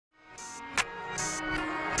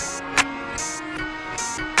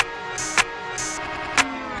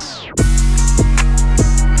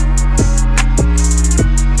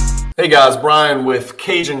guys, Brian with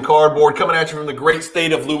Cajun Cardboard coming at you from the great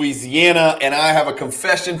state of Louisiana, and I have a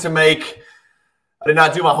confession to make. I did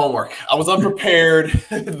not do my homework. I was unprepared.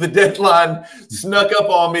 The deadline snuck up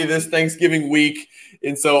on me this Thanksgiving week,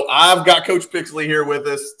 and so I've got Coach Pixley here with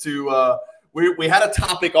us to we had a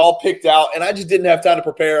topic all picked out, and I just didn't have time to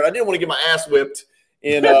prepare. I didn't want to get my ass whipped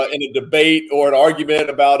in a debate or an argument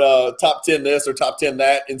about top 10 this or top 10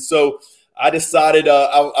 that, and so I decided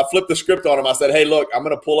I flipped the script on him. I said, hey, look, I'm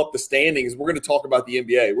going to pull up the standings. We're going to talk about the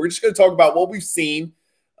NBA. We're just going to talk about what we've seen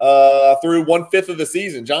through 1/5 of the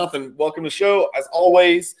season. Jonathan, welcome to the show. As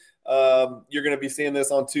always, you're going to be seeing this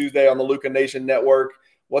on Tuesday on the Luca Nation Network.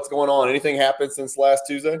 What's going on? Anything happened since last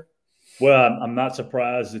Tuesday? Well, I'm not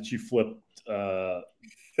surprised that you flipped the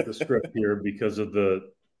script here because of the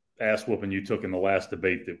ass whooping you took in the last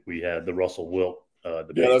debate that we had, the Russell Wilt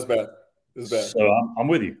debate. Yeah, that's bad. It's bad. So I'm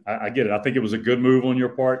with you. I get it. I think it was a good move on your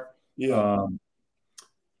part. Yeah.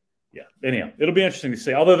 Yeah. Anyhow, it'll be interesting to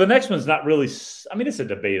see. Although the next one's not really – I mean, it's a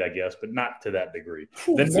debate, I guess, but not to that degree.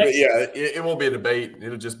 It won't be a debate.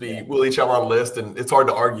 It'll just be we'll each have our list, and it's hard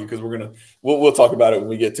to argue because we'll talk about it when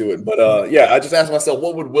we get to it. But, I just asked myself,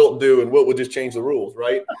 what would Wilt do, and Wilt would just change the rules,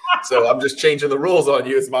 right? So I'm just changing the rules on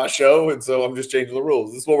you. It's my show, and so I'm just changing the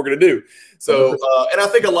rules. This is what we're going to do. So and I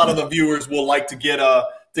think a lot of the viewers will like to get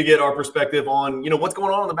our perspective on, what's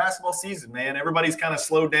going on in the basketball season, man. Everybody's kind of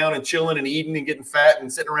slowed down and chilling and eating and getting fat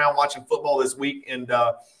and sitting around watching football this week. And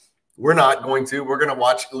we're not going to. We're going to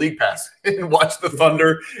watch League Pass and watch the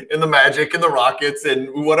Thunder and the Magic and the Rockets and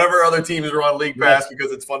whatever other teams are on League Pass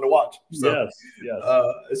because it's fun to watch. So, yes.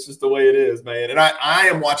 It's just the way it is, man. And I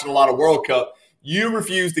am watching a lot of World Cup. You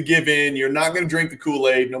refuse to give in. You're not going to drink the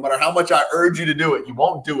Kool-Aid. No matter how much I urge you to do it, you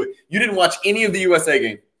won't do it. You didn't watch any of the USA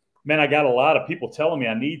game. Man, I got a lot of people telling me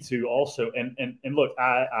I need to also. And look,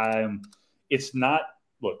 it's not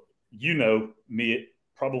 – look, you know me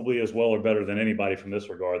probably as well or better than anybody from this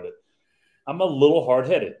regard that I'm a little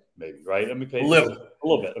hard-headed maybe, right? I mean, okay, a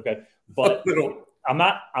little bit, okay. But I'm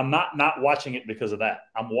not watching it because of that.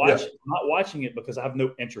 I'm not watching it because I have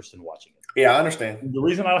no interest in watching it. Yeah, I understand. And the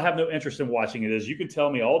reason I have no interest in watching it is you can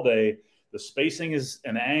tell me all day – the spacing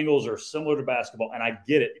and the angles are similar to basketball, and I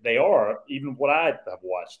get it. They are, even what I have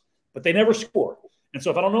watched. But they never score. And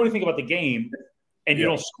so if I don't know anything about the game and you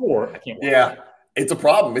don't score, I can't watch it. It's a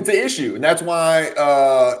problem. It's an issue. And that's why,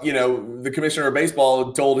 the commissioner of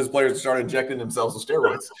baseball told his players to start injecting themselves with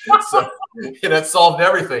steroids. So that solved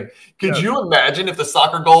everything. Could you imagine if the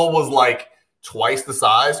soccer goal was like twice the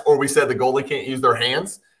size, or we said the goalie can't use their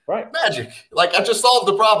hands? Right. Magic. Like, I just solved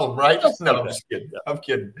the problem, right? No, I'm just kidding. I'm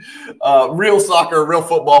kidding. Real soccer, real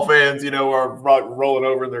football fans, are rolling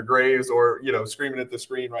over in their graves or, screaming at the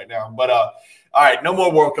screen right now. But, all right, no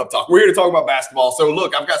more World Cup talk. We're here to talk about basketball. So,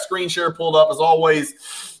 look, I've got screen share pulled up as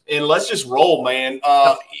always, and let's just roll, man.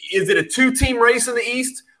 Is it a 2-team race in the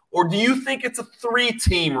East, or do you think it's a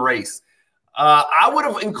 3-team race? I would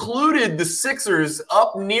have included the Sixers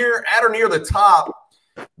up at or near the top.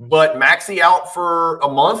 But Maxey out for a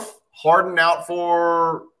month, Harden out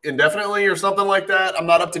for indefinitely or something like that. I'm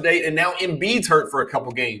not up to date. And now Embiid's hurt for a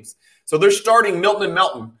couple games. So they're starting Milton and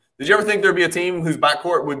Melton. Did you ever think there'd be a team whose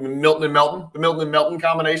backcourt would be Milton and Melton, the Milton and Melton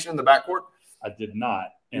combination in the backcourt? I did not.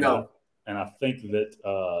 No. And I think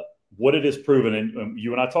that what it has proven, and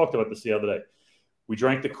you and I talked about this the other day, we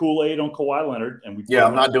drank the Kool-Aid on Kawhi Leonard. I'm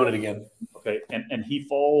not doing it again. Okay, and he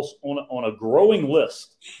falls on a growing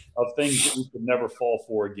list of things that we could never fall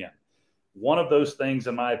for again. One of those things,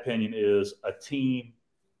 in my opinion, is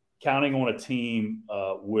counting on a team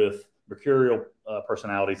with mercurial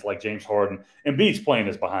personalities like James Harden. And Embiid's playing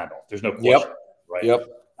his behind off. There's no question, right? Yep.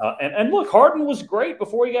 And look, Harden was great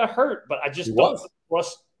before he got hurt, but I just don't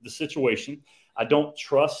trust the situation. I don't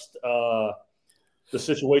trust the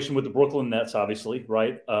situation with the Brooklyn Nets, obviously,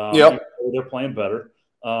 right? They're playing better.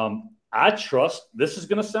 I trust – this is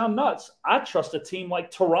going to sound nuts. I trust a team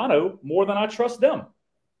like Toronto more than I trust them.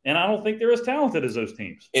 And I don't think they're as talented as those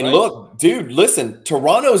teams. And look, dude, listen,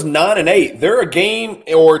 Toronto's 9-8. They're a game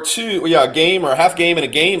or two – a game or a half game and a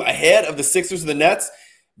game ahead of the Sixers and the Nets.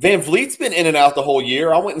 Van Vliet's been in and out the whole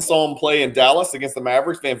year. I went and saw him play in Dallas against the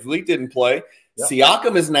Mavericks. Van Vliet didn't play. Yep.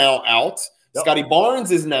 Siakam is now out. Yep. Scotty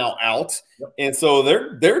Barnes is now out. Yep. And so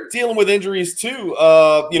they're dealing with injuries too.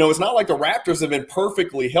 It's not like the Raptors have been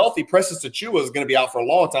perfectly healthy. Precious Achiuwa is going to be out for a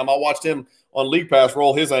long time. I watched him on League Pass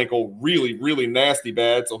roll his ankle really, really nasty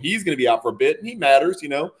bad. So he's going to be out for a bit, and he matters,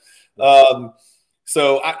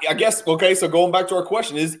 So I guess, okay, so going back to our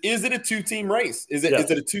question, is it a two-team race? Is it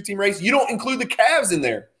a two-team race? You don't include the Cavs in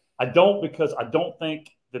there. I don't, because I don't think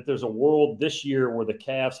that there's a world this year where the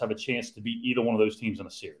Cavs have a chance to beat either one of those teams in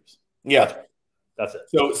a series. Yeah. That's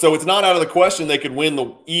it. So it's not out of the question they could win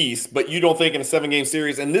the East, but you don't think in a 7-game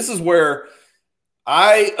series. And this is where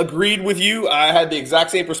I agreed with you. I had the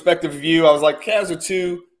exact same perspective of you. I was like, Cavs are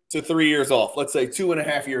 2 to 3 years off. Let's say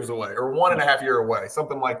 2.5 years away or 1.5 year away,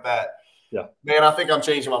 something like that. Yeah. Man, I think I'm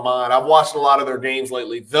changing my mind. I've watched a lot of their games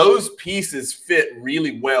lately. Those pieces fit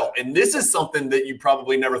really well. And this is something that you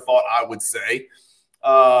probably never thought I would say.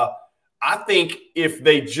 I think if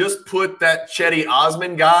they just put that Cedi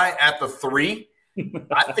Osman guy at the 3,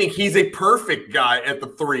 I think he's a perfect guy at the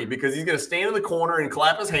 3 because he's going to stand in the corner and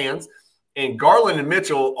clap his hands. And Garland and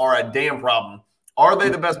Mitchell are a damn problem. Are they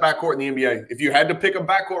the best backcourt in the NBA? If you had to pick a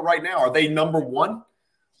backcourt right now, are they number 1?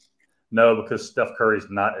 No, because Steph Curry's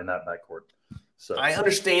not in that backcourt. So I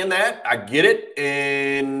understand that. I get it.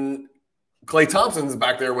 And Klay Thompson's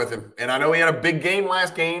back there with him. And I know he had a big game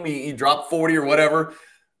last game. He dropped 40 or whatever.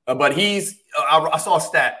 But I saw a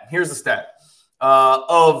stat. Here's the stat.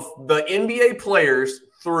 Of the NBA players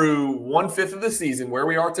through 1/5 of the season, where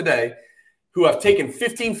we are today, who have taken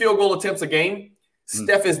 15 field goal attempts a game,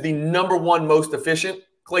 Steph is the number 1 most efficient.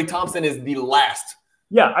 Klay Thompson is the last.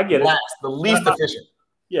 Yeah, I get it. The least efficient.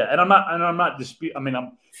 Yeah, and I'm not disputing. I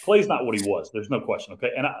mean, Klay's not what he was. There's no question.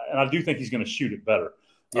 Okay, and I do think he's going to shoot it better.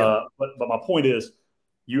 Yeah. But my point is,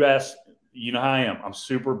 you ask, you know how I am. I'm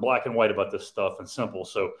super black and white about this stuff and simple.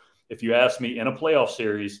 So if you ask me in a playoff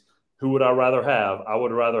series, who would I rather have? I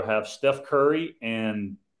would rather have Steph Curry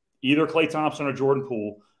and either Klay Thompson or Jordan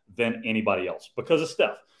Poole than anybody else because of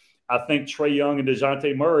Steph. I think Trae Young and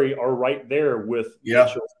DeJounte Murray are right there with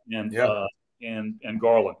Mitchell and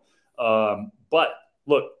Garland. But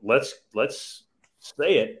look, let's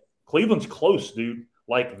say it. Cleveland's close, dude.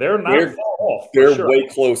 Like they're not far off. They're way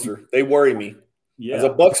closer. They worry me. Yeah. As a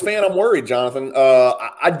Bucks fan, I'm worried, Jonathan.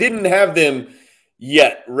 I didn't have them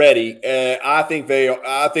yet ready. I think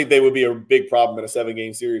they would be a big problem in a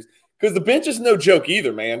 7-game series because the bench is no joke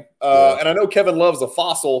either, man. And I know Kevin Love's a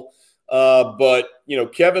fossil, but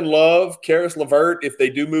Kevin Love, Karis LeVert, if they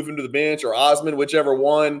do move him to the bench, or Osman, whichever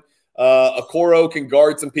one. Okoro can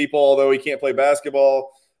guard some people, although he can't play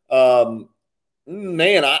basketball.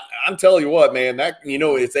 Man, I'm telling you what, man, that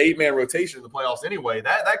it's 8-man rotation in the playoffs anyway.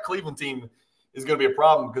 That Cleveland team is going to be a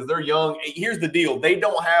problem because they're young. Here's the deal. They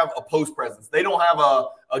don't have a post presence. They don't have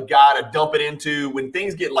a guy to dump it into when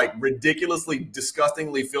things get like ridiculously,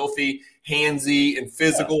 disgustingly filthy, handsy, and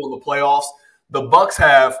physical in the playoffs. The Bucks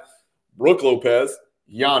have Brook Lopez,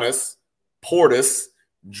 Giannis, Portis,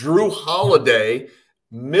 Drew Holiday,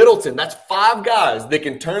 Middleton. That's 5 guys that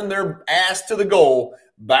can turn their ass to the goal,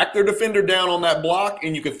 back their defender down on that block,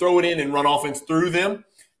 and you can throw it in and run offense through them.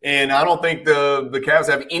 And I don't think the Cavs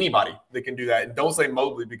have anybody that can do that. And don't say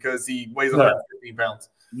Mobley because he weighs 115 pounds.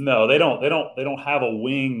 No, they don't. They don't have a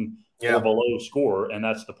wing or below scorer, and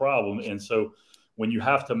that's the problem. And so when you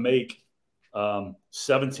have to make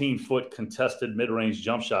 17-foot contested mid-range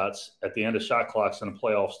jump shots at the end of shot clocks in the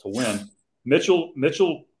playoffs to win,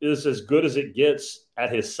 Mitchell is as good as it gets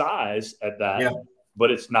at his size at that, but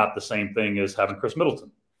it's not the same thing as having Chris Middleton.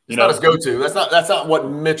 It's not his go-to. That's not what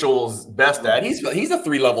Mitchell's best at. He's a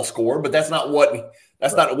 3-level scorer, but that's not what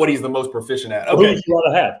he's the most proficient at. Okay.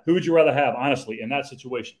 Who would you rather have, honestly, in that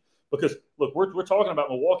situation? Because look, we're talking about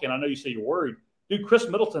Milwaukee, and I know you say you're worried. Dude, Chris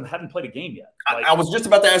Middleton hadn't played a game yet. I was just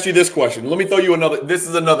about to ask you this question. Let me throw you another. This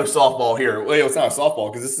is another softball here. Well, it's not a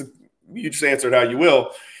softball because this is you just answer it how you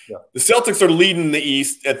will. Yeah. The Celtics are leading the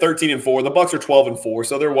East at 13-4. The Bucks are 12-4,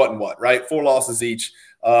 so they're what, right? 4 losses each.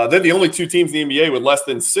 They're the only 2 teams in the NBA with less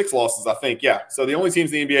than 6 losses, I think. Yeah, so the only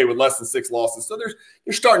teams in the NBA with less than 6 losses. So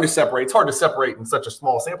you're starting to separate. It's hard to separate in such a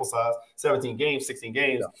small sample size, 17 games, 16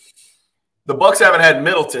 games. Yeah. The Bucks haven't had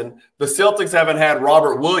Middleton. The Celtics haven't had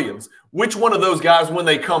Robert Williams. Which one of those guys, when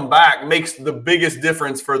they come back, makes the biggest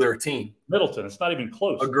difference for their team? Middleton. It's not even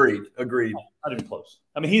close. Agreed. Not even close.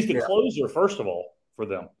 I mean, he's the closer, first of all, for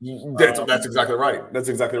them. That's exactly right. That's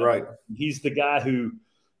exactly right. He's the guy who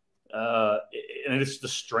and it's the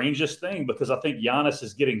strangest thing because I think Giannis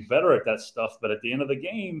is getting better at that stuff. But at the end of the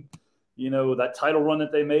game, that title run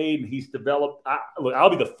that they made, and he's developed. I'll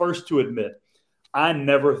be the first to admit, I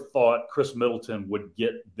never thought Chris Middleton would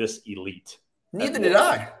get this elite. Neither did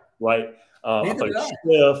I. Right? I thought he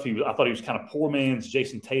was stiff. I thought he was kind of poor man's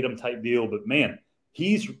Jason Tatum type deal. But, man,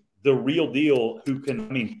 he's the real deal who can –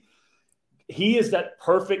 I mean, he is that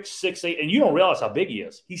perfect 6'8", and you don't realize how big he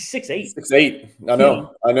is. He's 6'8". 6'8".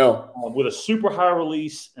 I know. With a super high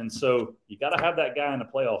release, and so you got to have that guy in the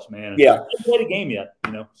playoffs, man. Yeah. He hasn't played a game yet,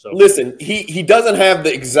 So listen, he doesn't have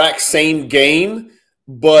the exact same game,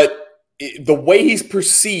 but the way he's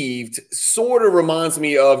perceived sort of reminds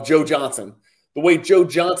me of Joe Johnson. The way Joe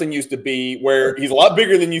Johnson used to be, where he's a lot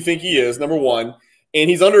bigger than you think he is, number one, and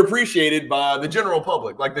he's underappreciated by the general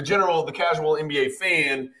public. Like the casual NBA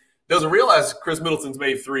fan doesn't realize Chris Middleton's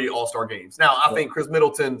made 3 All-Star games. Now, I think Chris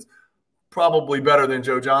Middleton's probably better than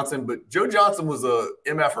Joe Johnson, but Joe Johnson was a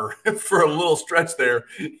MFer for a little stretch there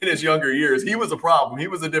in his younger years. He was a problem. He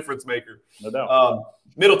was a difference maker. No doubt.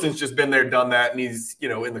 Middleton's just been there, done that, and he's,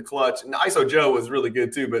 in the clutch. And ISO Joe was really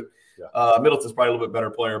good too, but Middleton's probably a little bit better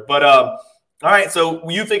player. But all right, so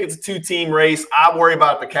you think it's a 2-team race. I worry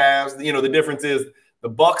about the Cavs. The difference is the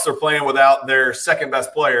Bucks are playing without their second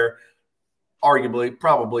best player, arguably,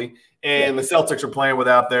 probably, and the Celtics are playing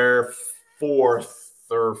without their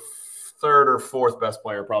third or fourth best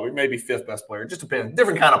player, probably, maybe fifth best player. It just depends.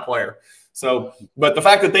 Different kind of player. So, but the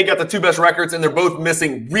fact that they got the 2 best records and they're both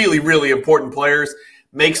missing really, really important players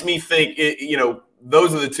makes me think,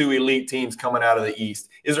 those are the 2 elite teams coming out of the East.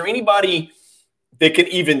 Is there anybody that can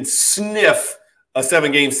even sniff a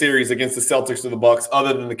 7-game series against the Celtics or the Bucks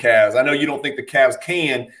other than the Cavs? I know you don't think the Cavs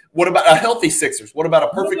can. What about a healthy Sixers? What about a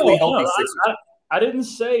perfectly healthy Sixers? I didn't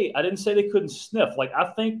say they couldn't sniff. Like,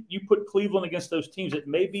 I think you put Cleveland against those teams. It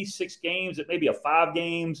may be 6 games. It may be a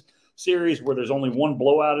 5-games series where there's only one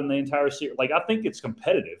blowout in the entire series. Like, I think it's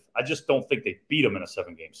competitive. I just don't think they beat them in a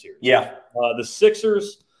 7-game series. Yeah. The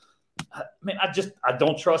Sixers, I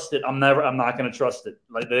don't trust it. I'm not going to trust it.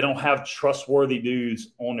 Like, they don't have trustworthy dudes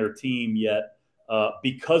on their team yet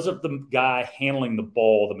because of the guy handling the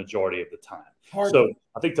ball the majority of the time. So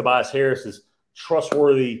I think Tobias Harris is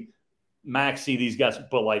trustworthy. Maxey, these guys,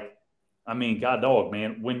 but God dog,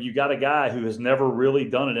 man, when you got a guy who has never really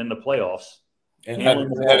done it in the playoffs and had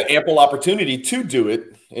ample opportunity to do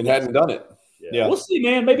it and hadn't done it. Yeah. We'll see,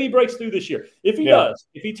 man. Maybe he breaks through this year. If he does,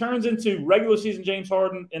 if he turns into regular season James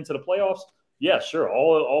Harden into the playoffs, sure,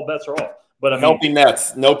 all bets are off. But healthy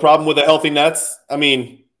Nets, no problem with the healthy Nets. I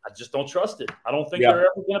just don't trust it. I don't think they're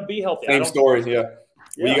ever going to be healthy. Same story,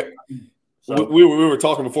 We were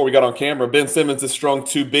talking before we got on camera. Ben Simmons has strung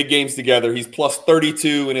 2 big games together. He's plus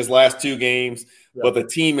 32 in his last 2 games, but the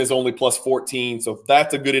team is only plus 14. So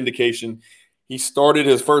that's a good indication. He started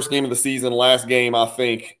his first game of the season last game, I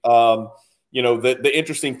think. The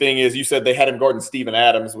interesting thing is you said they had him guarding Steven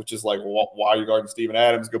Adams, which is like, well, why are you guarding Steven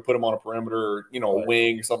Adams? Go put him on a perimeter or, a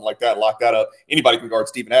wing or something like that. Lock that up. Anybody can guard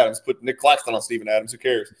Steven Adams. Put Nick Claxton on Steven Adams. Who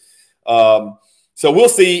cares? So we'll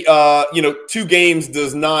see. 2 games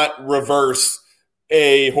does not reverse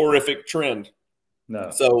a horrific trend. No.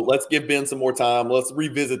 So let's give Ben some more time. Let's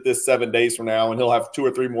revisit this 7 days from now, and he'll have 2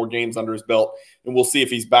 or 3 more games under his belt, and we'll see if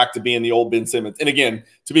he's back to being the old Ben Simmons. And again,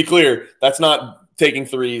 to be clear, that's not taking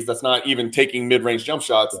threes. That's not even taking mid-range jump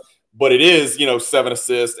shots. But it is, 7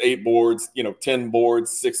 assists, 8 boards, 10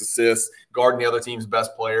 boards, 6 assists, guarding the other team's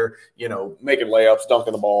best player, making layups,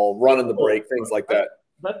 dunking the ball, running the break, things like that.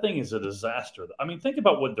 That thing is a disaster. I mean, think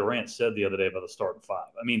about what Durant said the other day about the starting 5.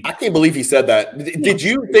 I mean, I can't believe he said that. Did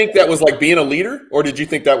you think that was like being a leader, or did you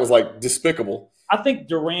think that was like despicable? I think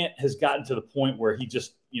Durant has gotten to the point where he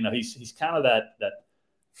just, he's kind of that.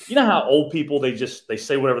 How old people they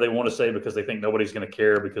say whatever they want to say because they think nobody's going to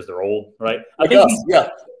care because they're old, right? I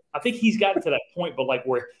think he's gotten to that point, but like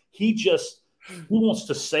where he wants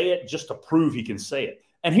to say it just to prove he can say it.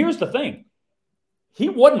 And here's the thing: he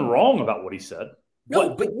wasn't wrong about what he said.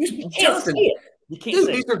 No, but Jonathan,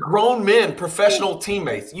 these are grown men, professional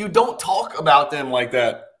teammates. You don't talk about them like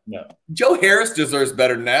that. No. Joe Harris deserves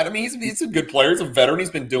better than that. I mean, he's a good player. He's a veteran.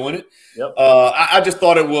 He's been doing it. Yep. I just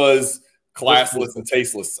thought it was classless and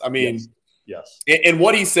tasteless. I mean, yes. And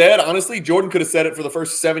what he said, honestly, Jordan could have said it for the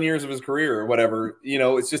first 7 years of his career or whatever.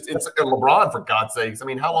 It's LeBron, for God's sakes. I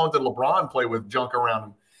mean, how long did LeBron play with junk around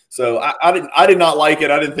him? So I did not like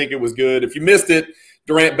it. I didn't think it was good. If you missed it,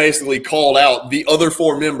 Durant basically called out the other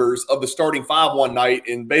 4 members of the starting 5 one night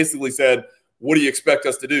and basically said, what do you expect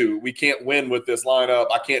us to do? We can't win with this lineup.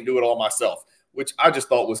 I can't do it all myself, which I just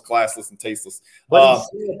thought was classless and tasteless. But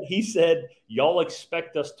he said, y'all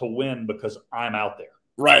expect us to win because I'm out there.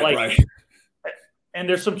 Right. And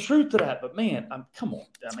there's some truth to that. But, man, come on.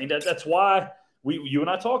 I mean, that's why you and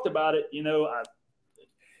I talked about it.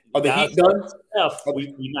 Are the Heat done?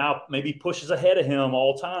 We now maybe pushes ahead of him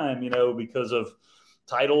all time, because of –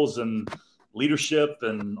 titles and leadership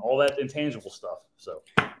and all that intangible stuff. So,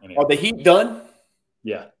 anyway. Are the Heat done?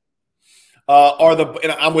 Yeah.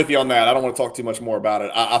 And I'm with you on that. I don't want to talk too much more about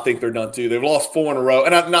it. I think they're done too. They've lost 4 in a row,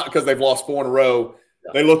 and not because they've lost 4 in a row.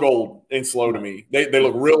 Yeah. They look old and slow to me. They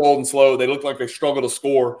look real old and slow. They look like they struggle to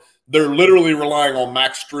score. They're literally relying on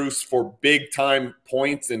Max Strus for big time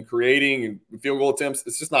points and creating and field goal attempts.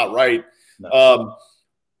 It's just not right. No.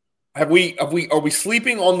 Are we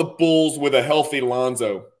sleeping on the Bulls with a healthy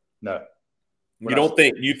Lonzo? No. You don't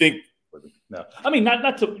think? You think? No. I mean,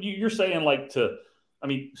 not to. You're saying like to I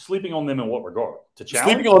mean, sleeping on them in what regard? To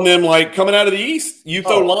challenge? Sleeping on them, like coming out of the East. You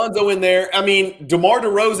throw Lonzo in there. I mean, DeMar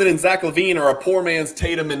DeRozan and Zach LaVine are a poor man's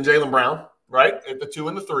Tatum and Jaylen Brown, right? At the 2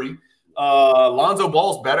 and the 3. Lonzo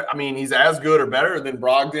Ball's better. I mean, he's as good or better than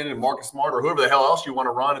Brogdon and Marcus Smart or whoever the hell else you want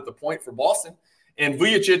to run at the point for Boston. And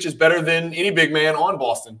Vujacic is better than any big man on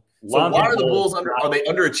Boston. So Lonzo why are the Bulls are they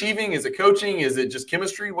underachieving? Is it coaching? Is it just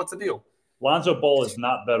chemistry? What's the deal? Lonzo Ball is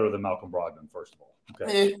not better than Malcolm Brogdon, first of all.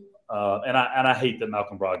 Okay. And I hate that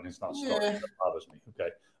Malcolm Brogdon's not starting. That bothers me.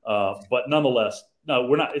 Okay. But nonetheless, no,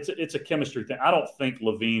 we're not. It's a chemistry thing. I don't think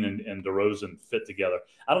LaVine and DeRozan fit together.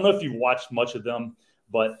 I don't know if you've watched much of them,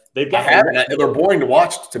 but they've got. They're boring to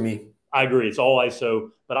watch to me. I agree. It's all ISO.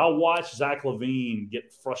 But I'll watch Zach LaVine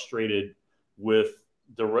get frustrated with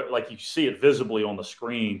like you see it visibly on the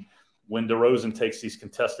screen when DeRozan takes these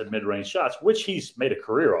contested mid-range shots, which he's made a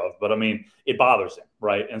career of. But I mean, it bothers him,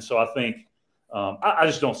 right? And so I think I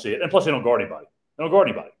just don't see it. And plus, they don't guard anybody. They don't guard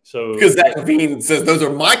anybody. So because Zach LaVine says those are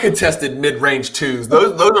my contested mid-range twos.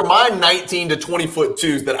 Those are my 19 to 20-foot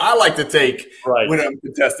twos that I like to take when I'm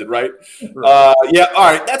contested, right? Yeah.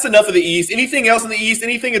 All right. That's enough of the East. Anything else in the East?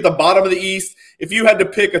 Anything at the bottom of the East? If you had to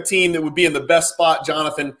pick a team that would be in the best spot,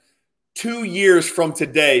 Jonathan, 2 years from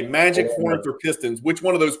today, Magic, Hornets, or Pistons, which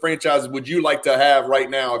one of those franchises would you like to have right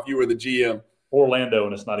now if you were the GM? Orlando,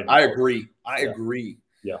 and it's not even. I agree. I agree.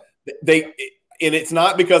 Yeah. And it's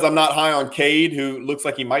not because I'm not high on Cade, who looks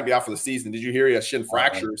like he might be out for the season. Did you hear he has shin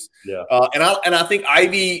fractures? Yeah. And I think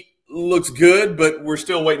Ivy looks good, but we're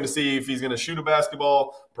still waiting to see if he's going to shoot a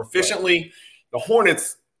basketball proficiently. Right. The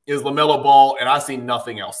Hornets is LaMelo Ball, and I see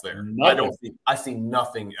nothing else there. I see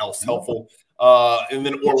nothing else helpful. And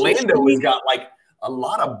then Orlando has got like a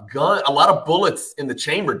lot of bullets in the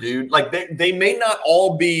chamber, dude. Like they may not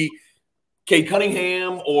all be Cade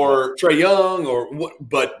Cunningham or Trae Young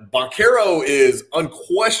but Banchero is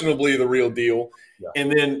unquestionably the real deal. Yeah.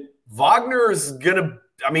 And then Wagner's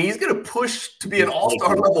he's gonna push to be an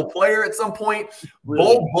all-star level player at some point.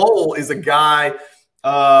 Really? Bol is a guy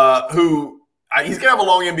who he's gonna have a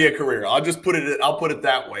long NBA career. I'll put it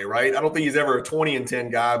that way, right? I don't think he's ever a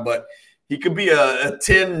 20-10 guy, but he could be a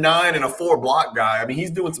 10, 9, and a 4 block guy. I mean,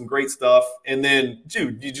 he's doing some great stuff. And then,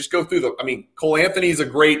 dude, you just go through Cole Anthony's a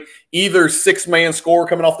great either 6-man scorer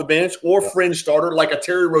coming off the bench or fringe starter like a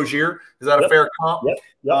Terry Rozier. Is that a fair comp?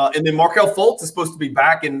 Yep. And then Markelle Fultz is supposed to be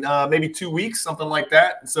back in maybe 2 weeks, something like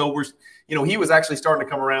that. And so he was actually starting to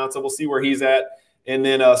come around. So we'll see where he's at. And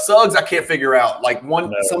then Suggs, I can't figure out.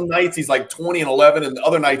 Some nights he's like 20 and 11, and the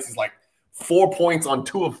other nights he's like 4 points on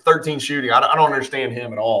 2 of 13 shooting. I don't understand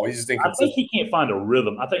him at all. He's just inconsistent. I think he can't find a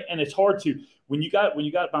rhythm. I think, and it's hard to when you got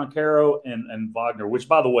Banchero and Wagner. Which,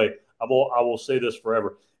 by the way, I will say this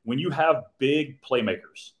forever: when you have big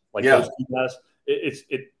playmakers like those two guys,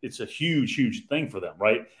 it's a huge thing for them,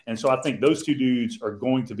 right? And so I think those two dudes are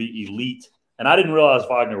going to be elite. And I didn't realize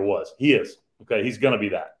Wagner was. He is okay. He's going to be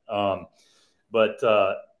that.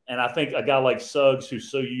 And I think a guy like Suggs,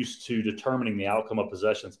 who's so used to determining the outcome of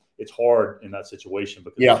possessions, it's hard in that situation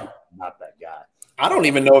because he's not that guy. I don't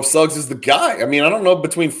even know if Suggs is the guy. I mean, I don't know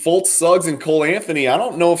between Fultz, Suggs, and Cole Anthony. I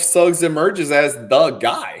don't know if Suggs emerges as the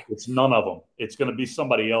guy. It's none of them. It's going to be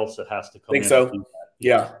somebody else that has to come in. Think so?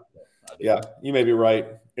 Yeah. You may be right.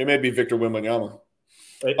 It may be Victor Wembanyama.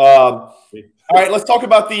 All right, let's talk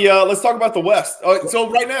about the West. So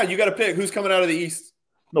right now, you got to pick who's coming out of the East.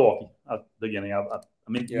 Milwaukee. Beginning.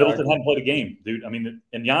 Middleton hadn't played a game, dude. I mean,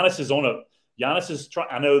 and Giannis is trying.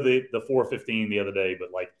 I know the 4-15 the other day,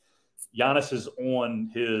 but like Giannis is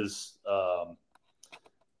on his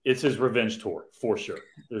it's his revenge tour for sure.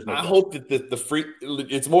 There's no. I hope that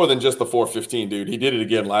it's more than just the 4-15, dude. He did it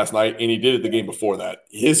again last night, and he did it the game before that.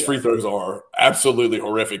 His free throws are absolutely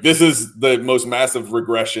horrific. This is the most massive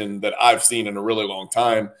regression that I've seen in a really long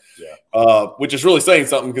time. Yeah. Which is really saying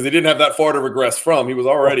something because he didn't have that far to regress from. He was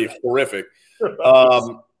already horrific.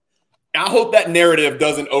 I hope that narrative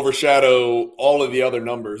doesn't overshadow all of the other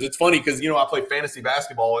numbers. It's funny because, I play fantasy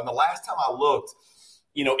basketball, and the last time I looked,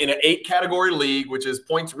 in an 8-category league, which is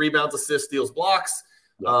points, rebounds, assists, steals, blocks,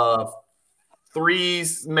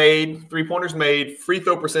 threes made, 3-pointers made, free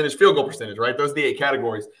throw percentage, field goal percentage, right? Those are the 8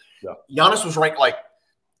 categories. Yeah. Giannis was ranked like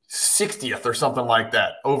 60th or something like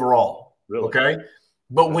that overall. Really? Okay.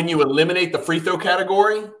 But when you eliminate the free throw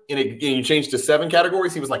category and you change to 7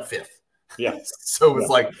 categories, he was like 5th. Yeah. So it's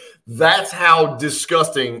like that's how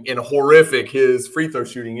disgusting and horrific his free throw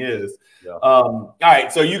shooting is. Yeah. All right,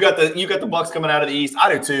 so you got the Bucks coming out of the East.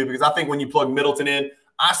 I do too because I think when you plug Middleton in,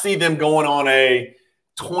 I see them going on a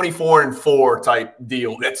 24-4 type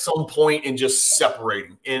deal at some point and just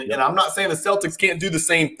separating. And I'm not saying the Celtics can't do the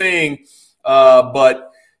same thing,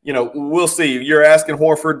 but we'll see. You're asking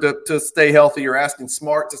Horford to stay healthy. You're asking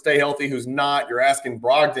Smart to stay healthy, who's not. You're asking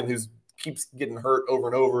Brogdon, who keeps getting hurt over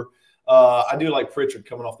and over. I do like Pritchard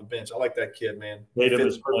coming off the bench. I like that kid, man. Tatum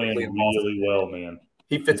is playing really well, man.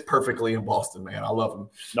 He fits perfectly in Boston, man. I love him.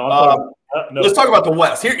 No. Let's talk about the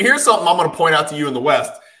West. Here's something I'm going to point out to you in the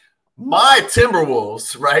West. My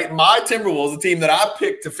Timberwolves, right? My Timberwolves, the team that I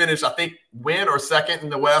picked to finish, I think, win or second in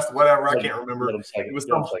the West, whatever. I can't remember. It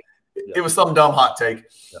was some dumb hot take.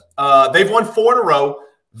 Yeah. They've won 4 in a row.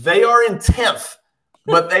 They are in 10th,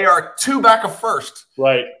 but they are 2 back of first.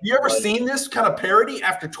 Right. You ever seen this kind of parity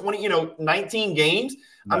after 19 games?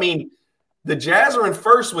 No. I mean, the Jazz are in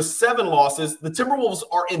first with 7 losses. The Timberwolves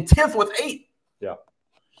are in 10th with 8. Yeah.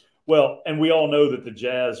 Well, and we all know that the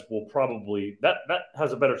Jazz will probably that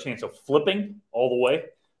has a better chance of flipping all the way.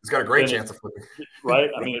 It's got a great chance of flipping, right?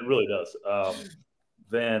 I mean, it really does.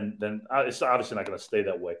 Then it's obviously not going to stay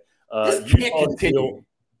that way. This can't continue.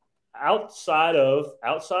 Outside of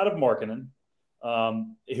Markkanen,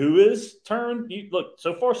 who is turned. Look,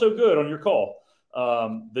 so far so good on your call.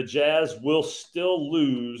 The Jazz will still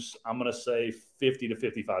lose. I'm going to say 50 to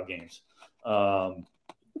 55 games.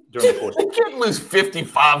 During the course. They can't lose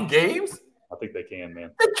 55 games. I think they can,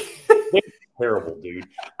 man. They're terrible, dude.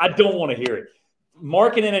 I don't want to hear it.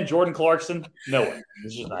 Markkanen and Jordan Clarkson, no way.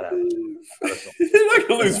 This is just not happening. They're not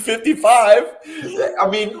going to lose 55. I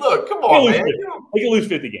mean, look, come on, man. They can lose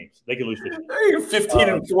 50 games. They can lose 50. They're 15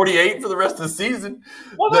 and 48 for the rest of the season.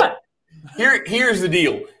 Why not? Here's the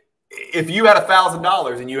deal. If you had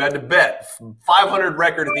 $1,000 and you had to bet 500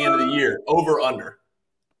 record at the end of the year, over, under.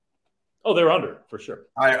 Oh, they're under for sure.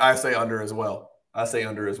 I say under as well.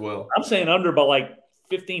 I'm saying under by like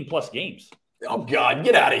 15 plus games. Oh God,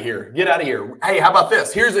 get out of here! Get out of here! Hey, how about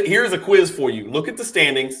this? Here's a quiz for you. Look at the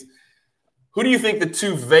standings. Who do you think the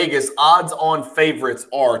 2 Vegas odds-on favorites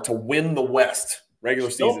are to win the West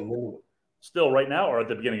regular season? Still right now, or at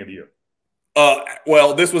the beginning of the year?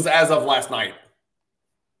 Well, this was as of last night.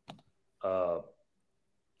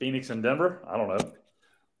 Phoenix and Denver. I don't know.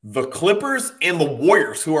 The Clippers and the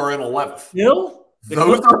Warriors, who are in 11th.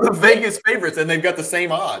 Those are the Vegas favorites, and they've got the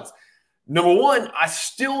same odds. Number one, I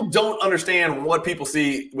still don't understand what people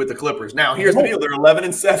see with the Clippers. Now, here's the deal. They're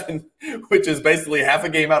 11-7, which is basically half a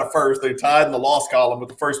game out of first. They're tied in the loss column with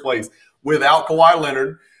the first place without Kawhi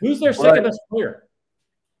Leonard. Who's their second best player?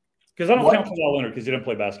 Because I don't count Kawhi Leonard because he didn't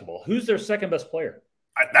play basketball. Who's their second best player?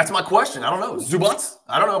 That's my question. I don't know. Zubats?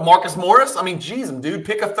 I don't know. Marcus Morris? I mean, geez, dude,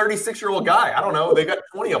 pick a 36-year-old guy. I don't know. They got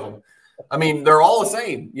 20 of them. I mean, they're all the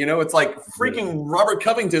same. It's like freaking Robert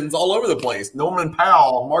Covington's all over the place. Norman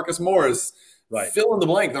Powell, Marcus Morris, fill in the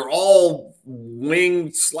blank. They're all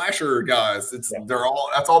wing slasher guys.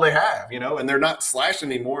 That's all they have, and they're not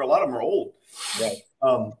slashing anymore. A lot of them are old. Right.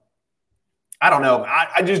 I don't know.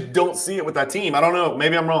 I just don't see it with that team. I don't know.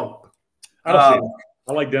 Maybe I'm wrong. I don't see it.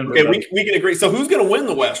 I like Denver. Okay, we can agree. So who's going to win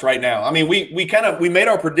the West right now? I mean, we made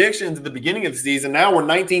our predictions at the beginning of the season. Now we're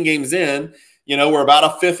 19 games in. We're about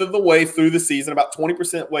a fifth of the way through the season, about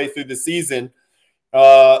 20% way through the season.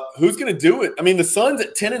 Who's going to do it? I mean, the Suns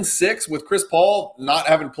at 10-6 with Chris Paul not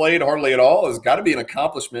having played hardly at all has got to be an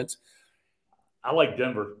accomplishment. I like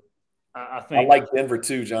Denver. I like Denver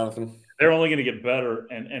too, Jonathan. They're only going to get better,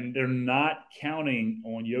 and they're not counting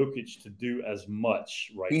on Jokic to do as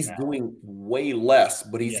much right now. He's doing way less,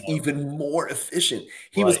 but he's even more efficient.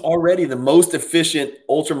 He was already the most efficient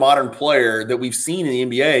ultra-modern player that we've seen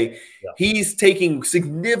in the NBA. Yeah. He's taking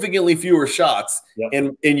significantly fewer shots,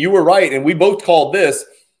 and you were right, and we both called this.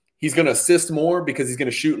 He's going to assist more because he's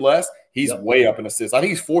going to shoot less. He's way up in assists. I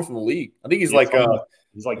think he's 4th in the league. I think he's like 9.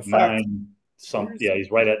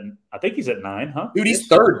 He's right at – I think he's at 9, huh? Dude, he's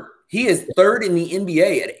 3rd. He is 3rd in the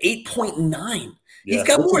NBA at 8.9. He's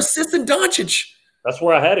got more assists than Doncic. That's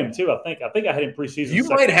where I had him too. I think I had him preseason. You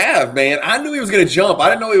might have, man. I knew he was going to jump. I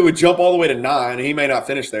didn't know he would jump all the way to 9. He may not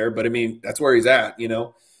finish there, but I mean that's where he's at.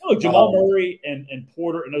 Look, Jamal Murray and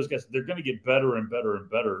Porter and those guys, they're going to get better and better and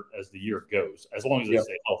better as the year goes, as long as they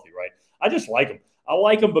stay healthy, right? I just like them. I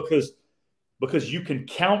like them because you can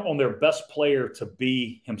count on their best player to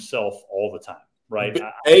be himself all the time. Right.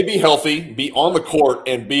 Be healthy, be on the court,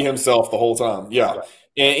 and be himself the whole time. Yeah. Right.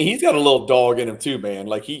 And he's got a little dog in him too, man.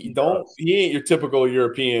 Like he ain't your typical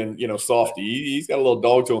European, softy. He's got a little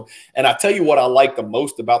dog to him. And I tell you what I like the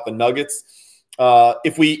most about the Nuggets.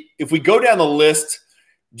 If we go down the list,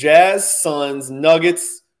 Jazz, Suns,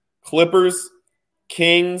 Nuggets, Clippers,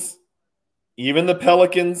 Kings, even the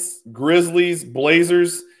Pelicans, Grizzlies,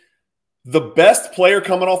 Blazers, the best player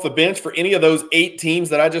coming off the bench for any of those 8 teams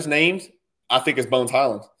that I just named, I think it's Bones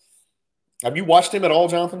Highland. Have you watched him at all,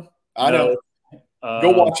 Jonathan? I know.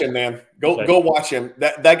 Go watch him, man. Go watch him.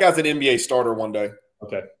 That guy's an NBA starter one day.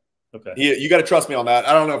 Okay. You got to trust me on that.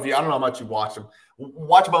 I don't know how much you watch him.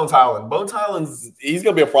 Watch Bones Hyland. Bones Hyland's he's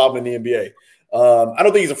going to be a problem in the NBA. I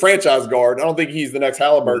don't think he's a franchise guard. I don't think he's the next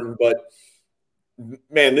Halliburton, but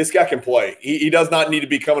man, this guy can play. He does not need to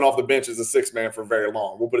be coming off the bench as a sixth man for very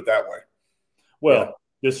long. We'll put it that way. Well,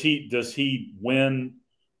 does he win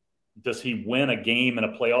a game in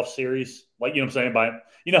a playoff series? Like, you know what I'm saying?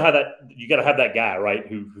 You know how that you got to have that guy, right?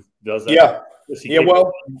 Who does that?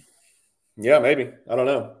 Yeah, maybe. I don't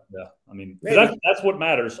know. Yeah, I mean, that's what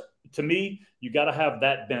matters to me. You got to have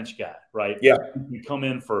that bench guy, right? Yeah, you come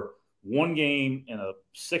in for one game in a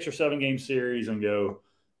 6 or 7 game series and go,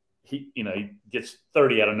 he gets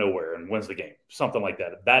 30 out of nowhere and wins the game, something like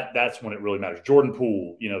that. That's when it really matters. Jordan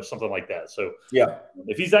Poole, something like that. So yeah,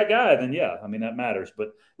 if he's that guy, then yeah, I mean that matters.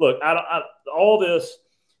 But look, all this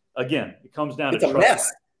again, it comes down to a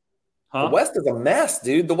mess. Huh? The West is a mess,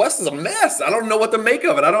 dude. The West is a mess. I don't know what to make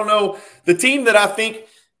of it. I don't know. The team that I think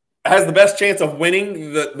has the best chance of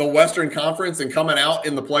winning the Western Conference and coming out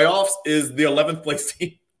in the playoffs is the 11th place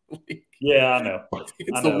team. Yeah, I know.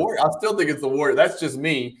 It's the Warriors. I still think it's the Warriors. That's just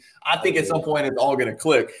me. I think at some point it's all going to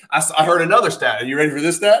click. I heard another stat. Are you ready for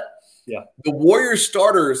this stat? Yeah. The Warriors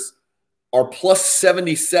starters are plus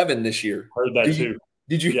 77 this year. Heard that too.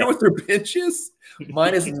 Did you hear what their bench is?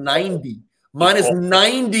 Minus 90. Minus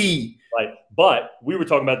 90. Right. But we were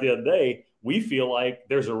talking about the other day, we feel like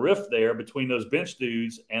there's a rift there between those bench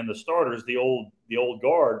dudes and the starters, the old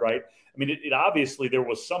guard, right? I mean, it obviously there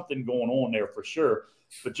was something going on there for sure.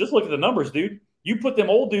 But just look at the numbers, dude. You put them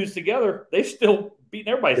old dudes together, they've still beaten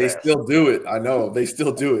everybody's ass. They still do it. I know. They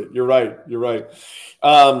still do it. You're right.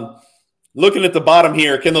 Looking at the bottom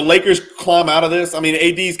here, can the Lakers climb out of this? I mean,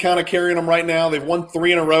 AD's kind of carrying them right now. They've won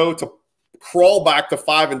 3 in a row to crawl back to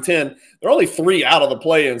 5-10. They're only 3 out of the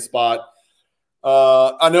play-in spot.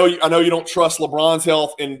 I know you don't trust LeBron's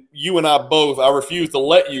health, and you and I both. I refuse to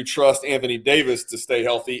let you trust Anthony Davis to stay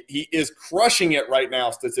healthy. He is crushing it right now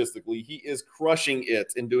statistically. He is crushing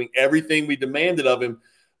it and doing everything we demanded of him.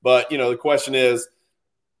 But the question is,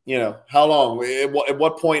 how long? At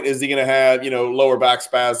what point is he going to have lower back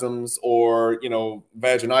spasms or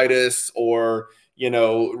vaginitis or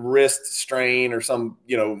wrist strain or some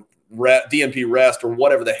DNP rest or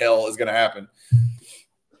whatever the hell is going to happen?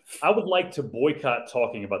 I would like to boycott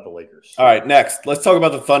talking about the Lakers. All right, next. Let's talk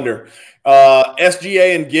about the Thunder.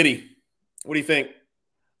 SGA and Giddey. What do you think?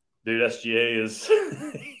 Dude, SGA is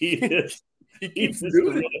 – he keeps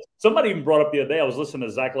doing it. Somebody even brought up the other day, I was listening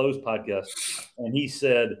to Zach Lowe's podcast, and he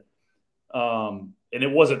said and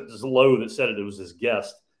it wasn't Lowe that said it, it was his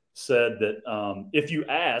guest, said that if you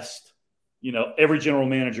asked, every general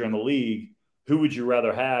manager in the league, who would you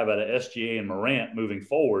rather have out of SGA and Morant moving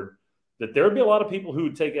forward, that there would be a lot of people who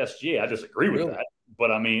would take SGA. I disagree with that,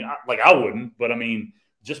 but I mean, I wouldn't. But I mean,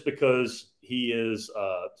 just because he is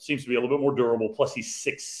seems to be a little bit more durable, plus he's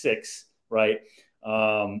 6'6", right?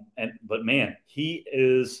 But man, he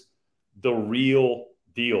is the real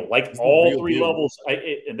deal. Like all 3 levels.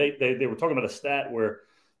 They were talking about a stat where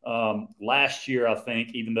last year, I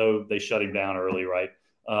think, even though they shut him down early, right?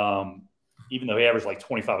 Even though he averaged like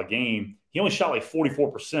 25 a game, he only shot like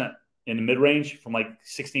 44%. In the mid-range from like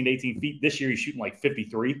 16 to 18 feet. This year, he's shooting like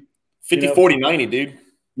 53. 50, 40, 90, dude.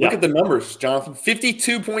 Look at the numbers, Jonathan.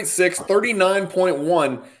 52.6,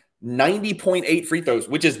 39.1, 90.8 free throws,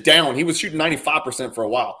 which is down. He was shooting 95% for a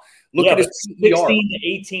while. Look at his 16 to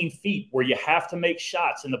 18 feet where you have to make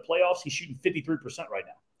shots. In the playoffs, he's shooting 53% right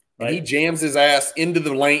now. Right? He jams his ass into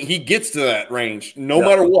the lane. He gets to that range no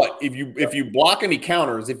matter what. If you block him, he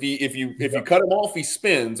counters. If you cut him off, he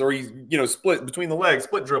spins or he's split between the legs,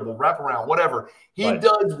 split dribble, wrap around, whatever. He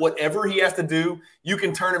does whatever he has to do. You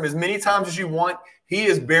can turn him as many times as you want. He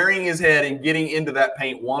is burying his head and getting into that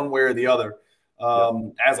paint one way or the other.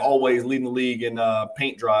 As always, leading the league in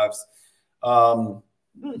paint drives. I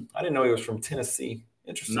didn't know he was from Tennessee.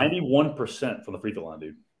 Interesting. 91% from the free throw line,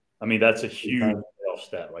 dude. I mean, that's a huge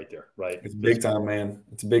stat right there, right? It's big time, man.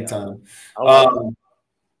 It's big time.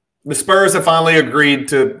 The Spurs have finally agreed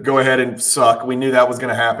to go ahead and suck. We knew that was going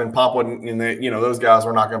to happen. Pop wasn't, those guys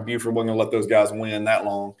were not going to. Buford wasn't going to let those guys win that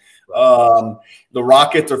long. The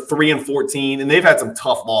Rockets are 3-14, and they've had some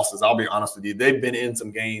tough losses. I'll be honest with you; they've been in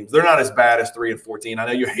some games. They're not as bad as 3-14. I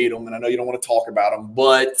know you hate them, and I know you don't want to talk about them,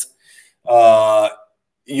 but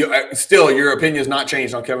your opinion has not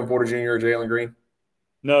changed on Kevin Porter Jr. or Jalen Green.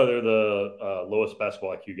 No, they're the lowest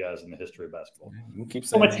basketball IQ guys in the history of basketball. Keep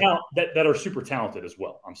saying talent that are super talented as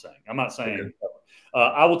well. I'm saying. I'm not saying. Okay.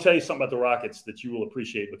 I will tell you something about the Rockets that you will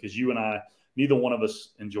appreciate because you and I, neither one of us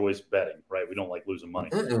enjoys betting, right? We don't like losing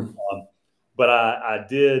money. But I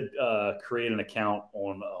did create an account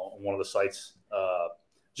on one of the sites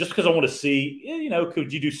just because I want to see,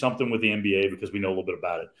 could you do something with the NBA because we know a little bit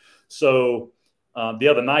about it. So the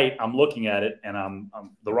other night I'm looking at it and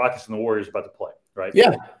the Rockets and the Warriors about to play, right?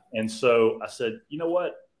 Yeah. And so I said, you know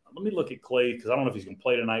what? Let me look at Klay because I don't know if he's going to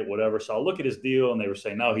play tonight, whatever. So I'll look at his deal, and they were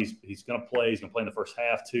saying, no, he's going to play. He's going to play in the first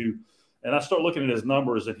half too. And I start looking at his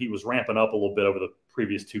numbers, and he was ramping up a little bit over the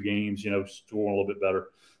previous 2 games, scoring a little bit better.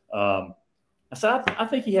 I said, I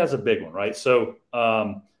think he has a big one, right? So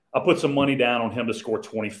I put some money down on him to score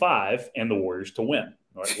 25 and the Warriors to win.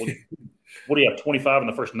 Right? What do you have, 25 in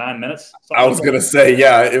the first 9 minutes? I was going to say,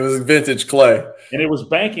 yeah, it was vintage Klay. And it was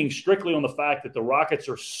banking strictly on the fact that the Rockets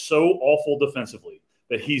are so awful defensively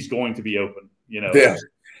that he's going to be open. Yeah.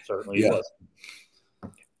 Certainly he was.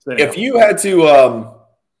 So anyway.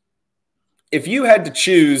 If you had to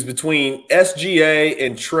choose between SGA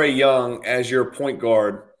and Trae Young as your point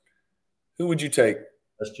guard, who would you take?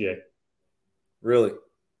 SGA. Really?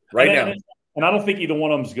 Right now. And I don't think either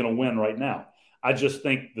one of them is going to win right now. I just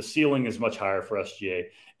think the ceiling is much higher for SGA.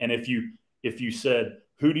 And if you said,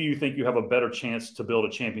 who do you think you have a better chance to build a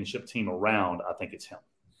championship team around, I think it's him.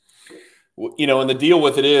 And the deal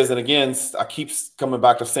with it is, and again, I keep coming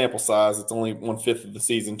back to sample size. It's only 1/5 of the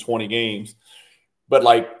season, 20 games. But,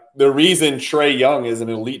 the reason Trae Young is an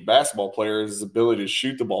elite basketball player is his ability to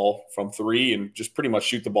shoot the ball from 3 and just pretty much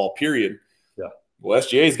shoot the ball, period. Yeah. Well,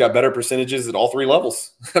 SGA's got better percentages at all 3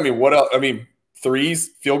 levels. I mean, what else? I mean, 3s,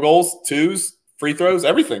 field goals, 2s, free throws,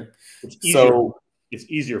 everything. It's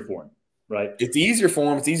easier for him, right? It's easier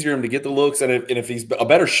for him. It's easier for him to get the looks. And if he's a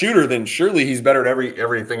better shooter, then surely he's better at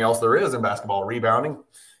everything else there is in basketball. Rebounding,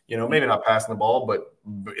 maybe not passing the ball, but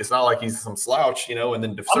it's not like he's some slouch, and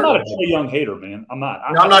then I'm not a Trae Young hater, man. I'm not.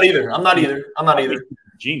 I'm not either. I'm not either.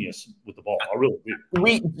 Genius with the ball. I really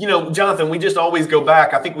do. Jonathan, we just always go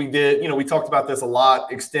back. I think we did, we talked about this a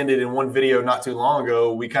lot extended in one video not too long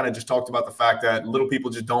ago. We kind of just talked about the fact that little people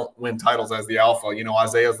just don't win titles as the alpha.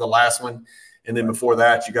 Isaiah's the last one. And then before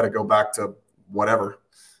that, you got to go back to whatever.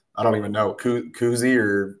 I don't even know. Kuzi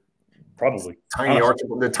or probably Tiny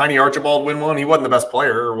Archibald. Did Tiny Archibald win one? He wasn't the best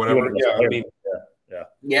player or whatever.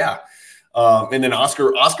 Yeah. And then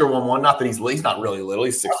Oscar won one. Not that he's not really little.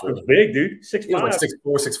 He's 6'4". He's big, dude. 6'5". He's like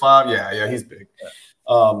 6'4", 6'5". Yeah, he's big.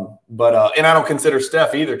 But and I don't consider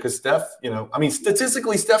Steph either because Steph,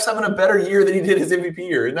 statistically, Steph's having a better year than he did his MVP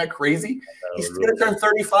year. Isn't that crazy? He's going to turn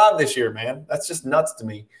 35 this year, man. That's just nuts to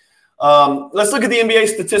me. Let's look at the NBA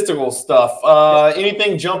statistical stuff.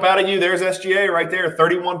 Anything jump out at you? There's SGA right there,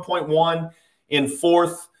 31.1 in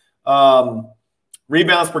 4th.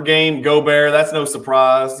 Rebounds per game, Gobert, that's no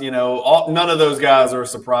surprise. None of those guys are a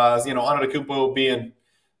surprise. Antetokounmpo being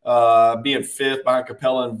 5th behind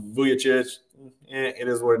Capella and Vujacic. It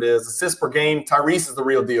is what it is. Assists per game, Tyrese is the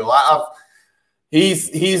real deal. He's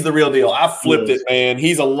the real deal. I flipped it, man.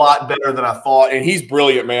 He's a lot better than I thought, and he's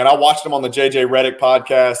brilliant, man. I watched him on the JJ Redick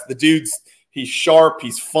podcast. The he's sharp.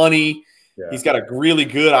 He's funny. Yeah. He's got a really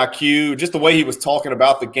good IQ. Just the way he was talking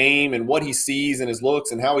about the game and what he sees and his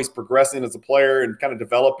looks and how he's progressing as a player and kind of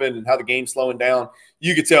developing and how the game's slowing down.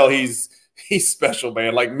 You could tell he's special,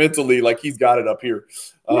 man. Mentally, he's got it up here.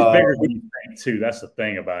 He's bigger than you think, too. That's the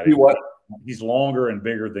thing about it. What? He's longer and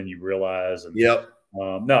bigger than you realize. And, yep.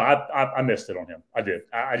 No, I missed it on him. I did.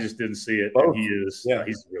 I just didn't see it. And he's the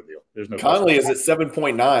real deal. There's no Conley is at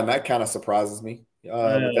 7.9. That kind of surprises me.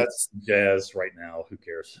 That's Jazz right now. Who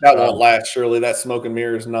cares? That won't last, surely. That smoke and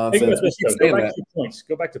mirrors nonsense.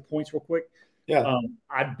 Go back to points real quick. Yeah.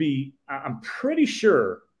 I'm pretty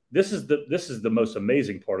sure this is the most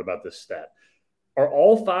amazing part about this stat. Are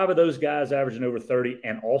all 5 of those guys averaging over 30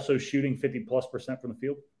 and also shooting 50+% from the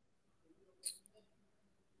field?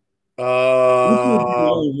 The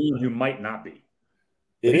only one who might not be.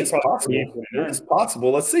 It is possible. It is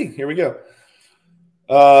possible. Let's see. Here we go.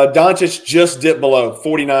 Doncic just dipped below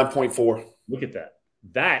 49.4. Look at that.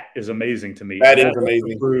 That is amazing to me. That is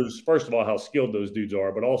amazing. Proves, first of all, how skilled those dudes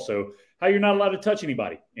are, but also how you're not allowed to touch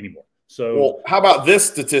anybody anymore. So, well, how about this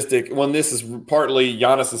statistic? When this is partly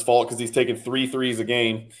Giannis's fault because he's taking 3 threes a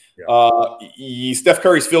game. Yeah. Steph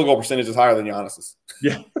Curry's field goal percentage is higher than Giannis's.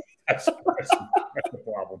 Yeah, that's the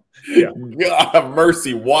problem. Yeah. God have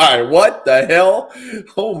mercy. Why? What the hell?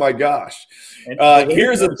 Oh my gosh.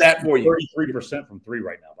 Here's a stat for you. 33% from 3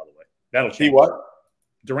 right now, by the way. That'll change. See what?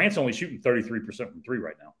 Durant's only shooting 33% from 3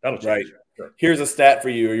 right now. That'll change. Right. Sure. Here's a stat for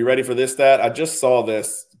you. Are you ready for this stat? I just saw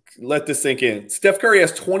this. Let this sink in. Steph Curry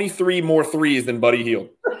has 23 more threes than Buddy Hield,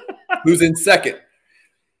 who's in second.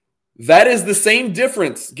 That is the same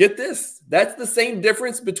difference. Get this. That's the same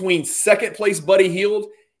difference between second place Buddy Hield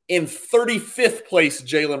and 35th place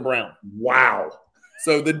Jaylen Brown. Wow.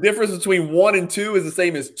 So the difference between 1 and 2 is the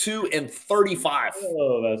same as 2 and 35.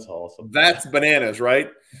 Oh, that's awesome. That's bananas, right?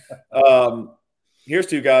 Here's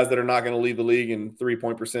two guys that are not going to lead the league in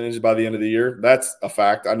 3-point percentage by the end of the year. That's a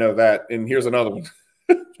fact. I know that. And here's another one.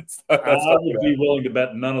 I would be willing to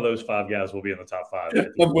bet none of those 5 guys will be in the top 5.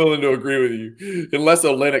 I'm willing to agree with you, unless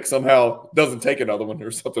Olynyk somehow doesn't take another one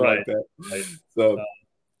or something like that. Right. So,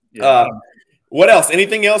 what else?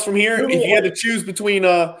 Anything else from here? If you had to choose between,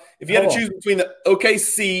 the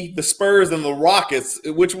OKC, the Spurs, and the Rockets,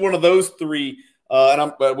 which one of those three?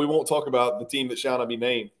 But we won't talk about the team that shall not be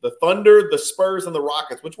named. The Thunder, the Spurs, and the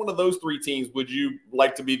Rockets. Which one of those 3 teams would you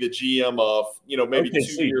like to be the GM of? Maybe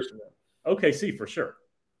OKC. 2 years from now. OKC for sure,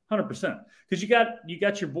 100%. Because you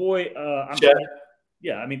got your boy.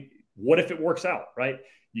 I mean, what if it works out? Right?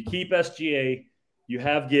 You keep SGA. You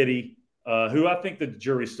have Giddey, who I think the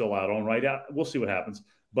jury's still out on. Right? We'll see what happens.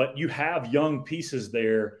 But you have young pieces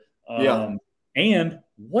there. And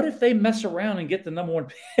what if they mess around and get the number 1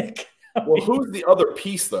 pick? Well, who's the other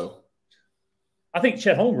piece, though? I think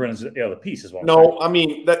Chet Holmgren is the other piece as well. No, I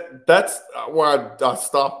mean that's where I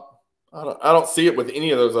stop. I don't see it with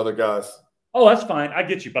any of those other guys. Oh, that's fine. I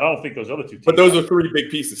get you, but I don't think those other 2 teams. But those are 3 big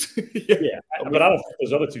pieces. But I don't think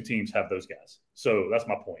those other 2 teams have those guys. So that's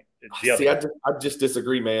my point. I just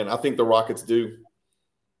disagree, man. I think the Rockets do.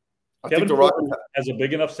 I think the Rockets has a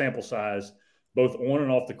big enough sample size, both on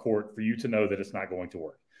and off the court, for you to know that it's not going to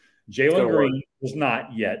work. Jalen Green is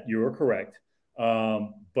not yet. You are correct.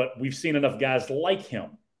 But we've seen enough guys like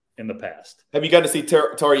him in the past. Have you gotten to see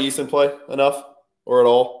Tari Eason play enough or at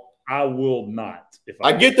all? I will not.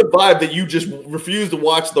 I get the vibe that you just refuse to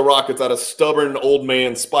watch the Rockets out of stubborn old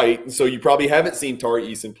man spite, and so you probably haven't seen Tari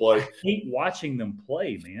Eason play. I hate watching them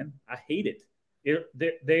play, man. I hate it.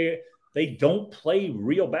 They don't play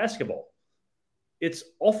real basketball. It's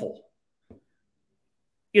awful.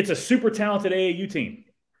 It's a super talented AAU team.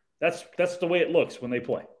 That's the way it looks when they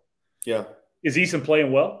play. Yeah. Is Eason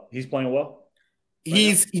playing well? He's playing well?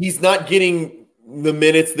 He's not getting the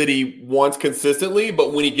minutes that he wants consistently,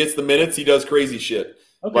 but when he gets the minutes, he does crazy shit.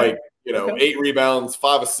 Okay. Like, 8 rebounds,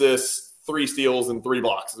 5 assists, 3 steals, and 3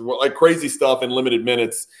 blocks. Like crazy stuff in limited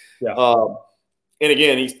minutes. Yeah. And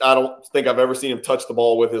again, I don't think I've ever seen him touch the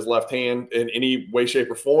ball with his left hand in any way,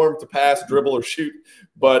 shape, or form to pass, dribble, or shoot.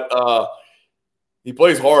 But he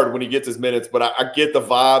plays hard when he gets his minutes, but I get the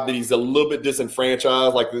vibe that he's a little bit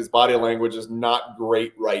disenfranchised. Like his body language is not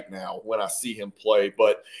great right now when I see him play,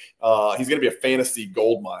 but he's going to be a fantasy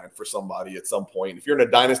goldmine for somebody at some point. If you're in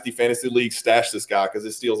a dynasty fantasy league, stash this guy because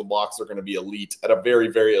his steals and blocks are going to be elite at a very,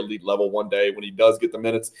 very elite level one day when he does get the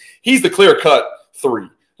minutes. He's the clear-cut 3.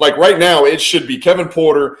 Like right now, it should be Kevin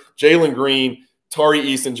Porter, Jalen Green, Tari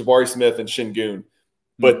Eason, Jabari Smith, and Şengün.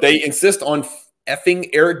 But they insist on effing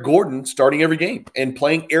Eric Gordon starting every game and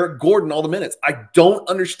playing Eric Gordon all the minutes. I don't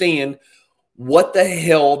understand what the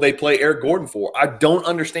hell they play Eric Gordon for. I don't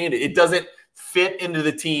understand it. It doesn't fit into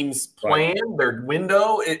the team's plan, their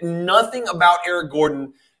window. Nothing about Eric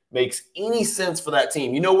Gordon makes any sense for that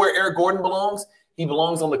team. You know where Eric Gordon belongs? He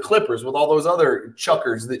belongs on the Clippers with all those other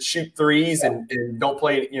chuckers that shoot threes and don't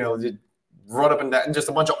play, run up and down, just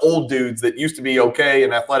a bunch of old dudes that used to be okay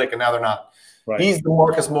and athletic and now they're not. Right. He's the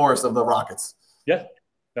Marcus Morris of the Rockets. Yeah,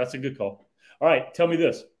 that's a good call. All right, tell me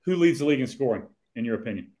this. Who leads the league in scoring, in your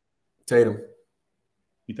opinion? Tatum.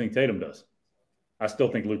 You think Tatum does? I still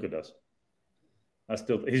think Luka does.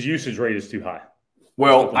 His usage rate is too high.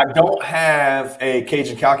 Well, I don't have a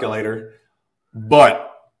Cajun calculator,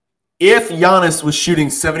 but if Giannis was shooting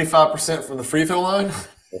 75% from the free throw line,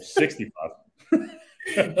 or 65,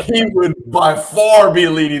 he would by far be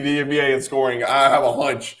leading the NBA in scoring. I have a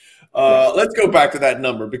hunch. Let's go back to that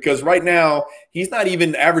number because right now he's not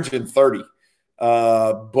even averaging 30.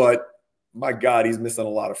 But my God, he's missing a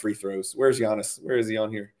lot of free throws. Where's Giannis? Where is he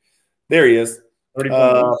on here? There he is.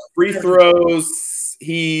 Free throws.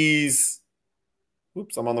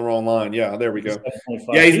 Oops, I'm on the wrong line. Yeah, there we go.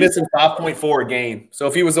 Yeah, he's missing 5.4 a game. So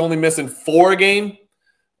if he was only missing 4 a game,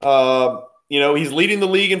 he's leading the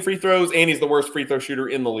league in free throws and he's the worst free throw shooter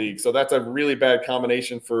in the league. So that's a really bad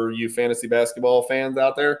combination for you fantasy basketball fans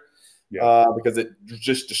out there. Yeah. Because it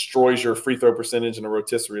just destroys your free throw percentage in a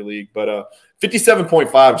rotisserie league. But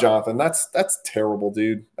 57.5, Jonathan, that's terrible,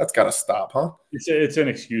 dude. That's got to stop, huh? It's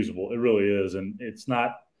inexcusable. It really is. And it's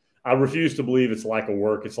not – I refuse to believe it's lack of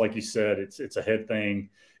work. It's like you said, it's a head thing.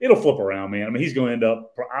 It'll flip around, man. I mean, he's going to end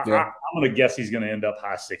up – I'm going to guess he's going to end up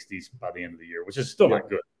high 60s by the end of the year, which is still not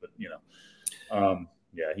good. But, he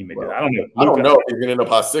may do that. I don't know. I don't know if he's going to end up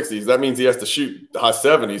high 60s. That means he has to shoot high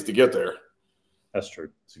 70s to get there. That's true.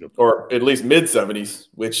 That's a good point. Or at least mid 70s,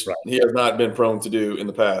 which he has not been prone to do in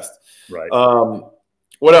the past. Right.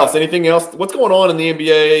 What else? Anything else? What's going on in the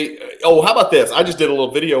NBA? Oh, how about this? I just did a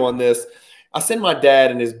little video on this. I sent my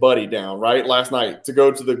dad and his buddy down, right, last night to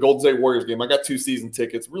go to the Golden State Warriors game. I got 2 season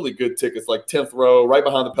tickets, really good tickets, like 10th row, right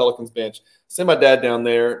behind the Pelicans bench. Send my dad down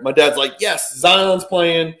there. My dad's like, yes, Zion's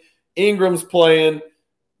playing. Ingram's playing.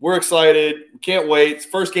 We're excited. Can't wait.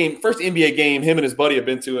 First NBA game him and his buddy have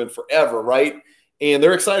been to in forever, right? And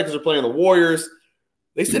they're excited because they're playing the Warriors.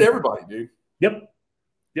 They said everybody, dude. Yep.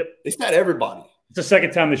 They said everybody. It's the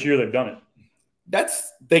second time this year they've done it.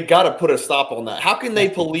 They got to put a stop on that. How can they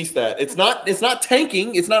police that? It's not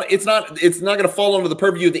tanking. It's not going to fall under the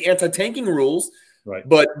purview of the anti-tanking rules. Right.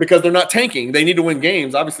 But because they're not tanking, they need to win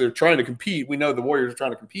games. Obviously, they're trying to compete. We know the Warriors are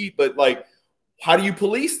trying to compete, but like, how do you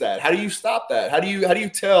police that? How do you stop that? How do you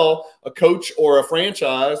tell a coach or a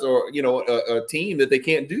franchise or a team that they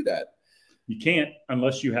can't do that? You can't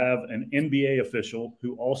unless you have an NBA official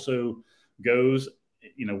who also goes,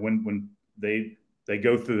 when they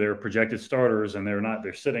go through their projected starters and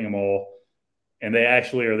they're sitting them all, and they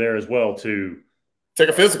actually are there as well to take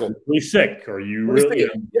a physical. Are you sick? Or you really?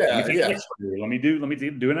 Yeah. Let me do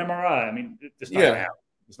an MRI. I mean, it's not going to happen.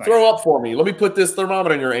 Throw up for me. Let me put this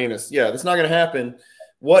thermometer in your anus. Yeah, that's not going to happen.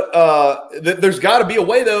 What? There's got to be a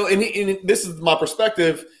way though, and this is my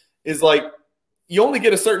perspective. Is like you only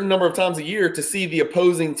get a certain number of times a year to see the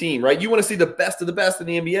opposing team, right? You want to see the best of the best in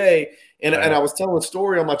the NBA. And I was telling a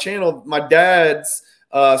story on my channel. My dad's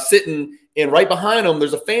sitting, and right behind him,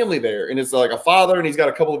 there's a family there, and it's like a father, and he's got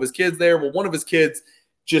a couple of his kids there. Well, one of his kids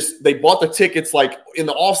they bought the tickets like in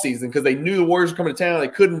the off season because they knew the Warriors were coming to town. They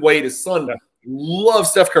couldn't wait. His son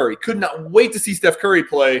loves Steph Curry. Could not wait to see Steph Curry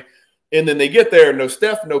play. And then they get there, no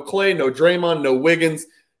Steph, no Clay, no Draymond, no Wiggins,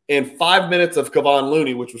 and 5 minutes of Kevon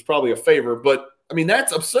Looney, which was probably a favor. But, I mean,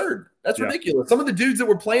 that's absurd. That's ridiculous. Some of the dudes that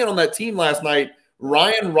were playing on that team last night,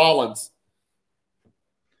 Ryan Rollins.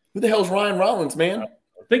 Who the hell's Ryan Rollins, man?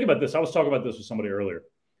 Think about this. I was talking about this with somebody earlier.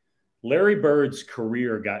 Larry Bird's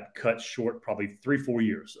career got cut short probably 3-4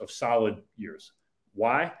 years of solid years.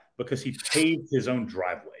 Why? Because he paved his own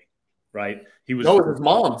driveway. Right. He was his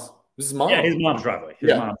mom's. His mom. Yeah, his mom's driveway.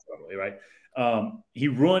 Right. He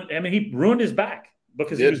ruined his back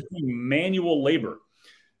because he was doing manual labor.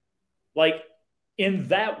 Like in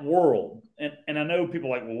that world, and I know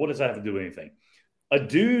people are like, well, what does that have to do with anything? A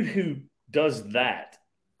dude who does that,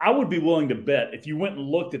 I would be willing to bet if you went and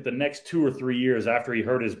looked at the next 2 or 3 years after he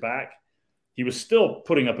hurt his back, he was still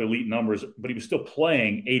putting up elite numbers, but he was still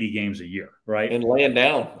playing 80 games a year, right? And laying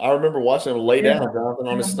down. I remember watching him lay down, Jonathan,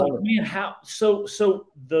 on his stomach. Man, how so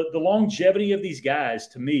the longevity of these guys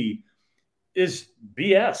to me is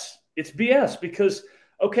BS. It's BS because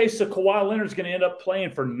okay, so Kawhi Leonard's going to end up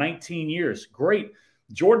playing for 19 years. Great.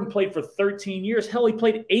 Jordan played for 13 years. Hell, he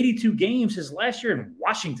played 82 games his last year in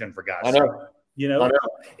Washington, for God's sake. I know.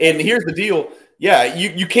 And here's the deal. Yeah,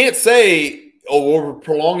 you can't say, oh, we're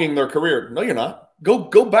prolonging their career. No, you're not.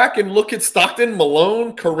 Go back and look at Stockton,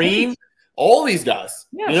 Malone, Kareem, all these guys.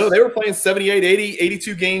 Yes. They were playing 78, 80,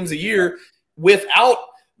 82 games a year without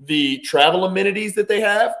the travel amenities that they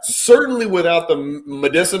have. Certainly without the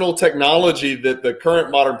medicinal technology that the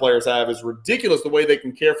current modern players have is ridiculous the way they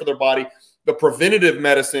can care for their body. The preventative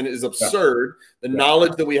medicine is absurd. The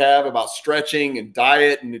knowledge that we have about stretching and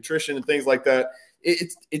diet and nutrition and things like that,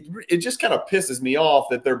 it just kind of pisses me off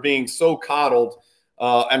that they're being so coddled.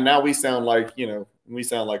 And now we sound like,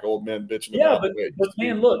 old men bitching. Yeah, but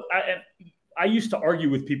man, look, I used to argue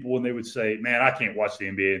with people when they would say, man, I can't watch the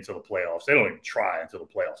NBA until the playoffs. They don't even try until the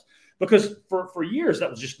playoffs. Because for years, that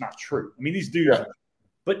was just not true. I mean, these dudes,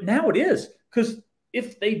 but now it is. Because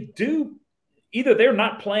if they do, either they're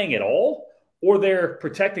not playing at all or they're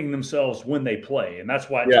protecting themselves when they play. And that's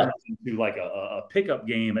why it turns into like a pickup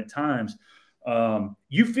game at times.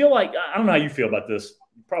 You feel like, I don't know how you feel about this,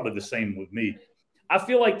 probably the same with me. I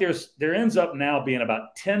feel like there ends up now being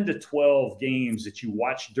about 10 to 12 games that you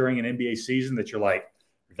watch during an NBA season that you're like,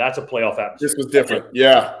 that's a playoff atmosphere. This was different.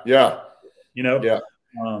 Yeah.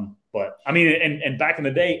 But I mean, and back in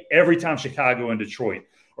the day, every time Chicago and Detroit,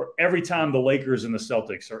 or every time the Lakers and the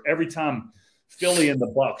Celtics, or every time Philly and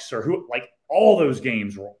the Bucks, or who, like all those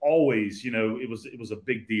games were always, it was a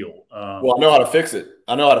big deal. Well, I know how to fix it.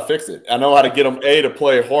 I know how to get them A, to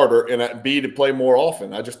play harder, and B, to play more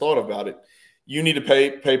often. I just thought about it. You need to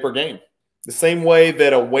pay per game. The same way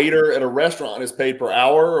that a waiter at a restaurant is paid per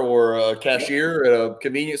hour, or a cashier at a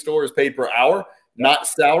convenience store is paid per hour, not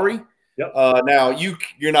salary. Yep. Now,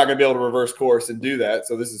 you're not going to be able to reverse course and do that,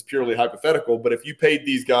 so this is purely hypothetical. But if you paid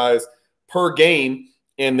these guys per game,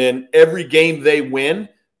 and then every game they win,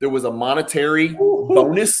 there was a monetary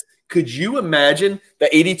bonus, could you imagine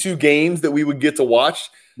the 82 games that we would get to watch?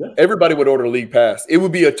 Everybody would order league pass. It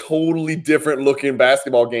would be a totally different looking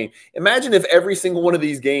basketball game. Imagine if every single one of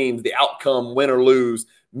these games, the outcome, win or lose,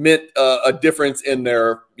 meant a difference in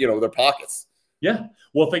their pockets. Yeah.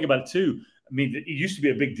 Well, think about it too. I mean, it used to be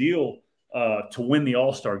a big deal to win the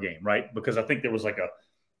All-Star game, right? Because I think there was like a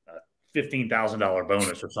 $15,000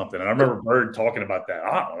 bonus or something. And I remember Bird talking about that.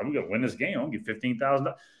 I'm going to win this game. I'm going to get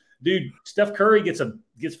 $15,000. Dude, Steph Curry gets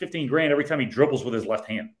 $15,000 every time he dribbles with his left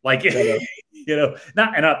hand. Like,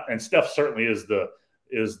 and Steph certainly is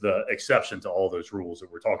the exception to all those rules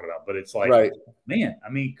that we're talking about. But it's like, man, I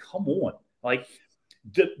mean, come on. Like,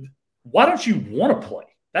 why don't you want to play?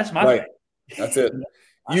 That's my thing. That's it.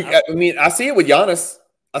 I see it with Giannis.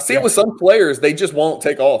 I see it with some players. They just won't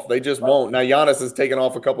take off. They just won't. Now, Giannis has taken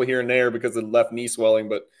off a couple here and there because of left knee swelling,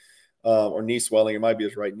 but or knee swelling. It might be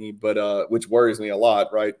his right knee, but which worries me a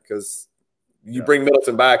lot, right? Because you bring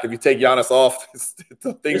Middleton back. If you take Giannis off,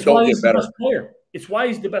 things don't get better. It's why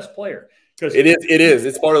he's the best player. Because it is.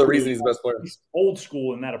 It's part of the reason he's the best player. He's old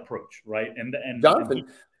school in that approach, right? And Jonathan,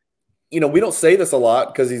 we don't say this a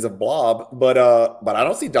lot because he's a blob, but I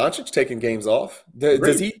don't see Doncic taking games off.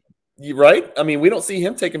 Does he? Right? I mean, we don't see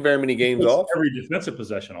him taking very many games off. Every defensive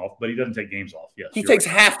possession off, but he doesn't take games off. Yes, he takes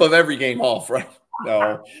half of every game off, right?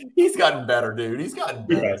 No, he's gotten better, dude. He's gotten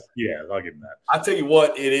better. Yeah, I'll give him that. I tell you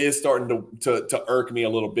what, it is starting to irk me a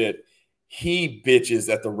little bit. He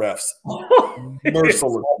bitches at the refs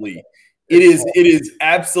mercilessly. It is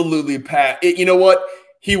absolutely you know what?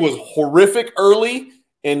 He was horrific early,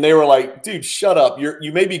 and they were like, "Dude, shut up.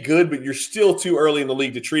 You may be good, but you're still too early in the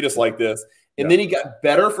league to treat us like this." And then he got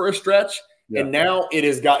better for a stretch, and now it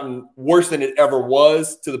has gotten worse than it ever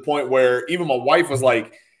was, to the point where even my wife was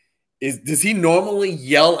like, does he normally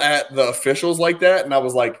yell at the officials like that? And I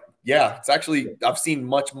was like, yeah, it's actually – I've seen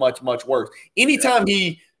much, much, much worse. Anytime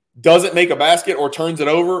he doesn't make a basket or turns it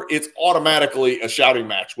over, it's automatically a shouting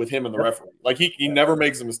match with him and the referee. Like he never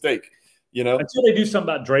makes a mistake, Until they do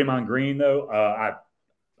something about Draymond Green, though, I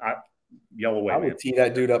yell away. I would tee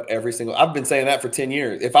that dude up every single – I've been saying that for 10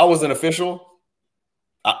 years. If I was an official –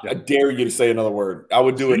 I dare you to say another word. I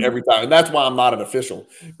would do it every time. And that's why I'm not an official,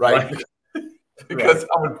 right? Because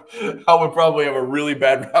I would probably have a really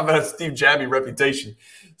bad – I'm a Steve Jabby reputation.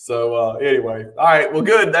 So, anyway. All right. Well,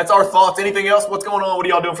 good. That's our thoughts. Anything else? What's going on? What are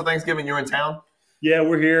y'all doing for Thanksgiving? You're in town? Yeah,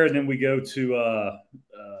 we're here. And then we go to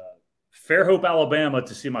Fairhope, Alabama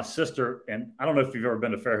to see my sister. And I don't know if you've ever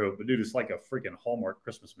been to Fairhope, but, dude, it's like a freaking Hallmark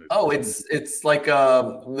Christmas movie. Oh, it's like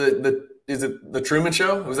is it the Truman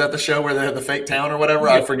Show? Was that the show where they had the fake town or whatever?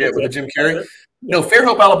 I forget, with the Jim Carrey. No,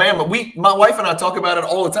 Fairhope, Alabama. My wife and I talk about it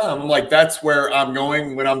all the time. I'm like, that's where I'm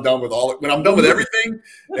going when I'm done with everything,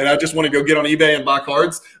 and I just want to go get on eBay and buy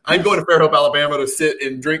cards. I'm going to Fairhope, Alabama to sit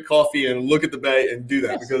and drink coffee and look at the bay and do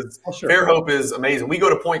that because Fairhope is amazing. We go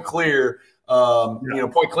to Point Clear,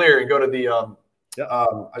 Point Clear, and go to the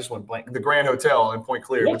I just went blank. The Grand Hotel in Point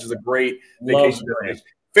Clear, which is a great vacation destination.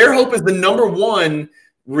 Fairhope is the #1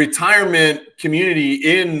 retirement community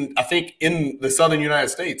in the southern United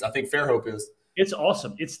States. I think Fairhope is. It's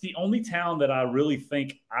awesome. It's the only town that I really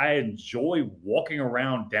think I enjoy walking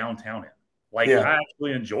around downtown in. Like I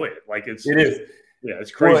actually enjoy it. Like it is. Yeah,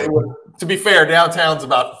 it's crazy. Well, to be fair, downtown's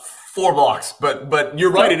about 4 blocks, but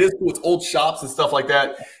you're right. It is cool. It's old shops and stuff like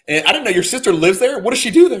that. And I didn't know your sister lives there. What does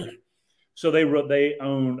she do there? So they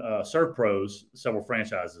own Serve Pros, several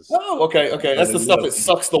franchises. Oh, okay. That's the stuff that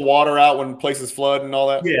sucks the water out when places flood and all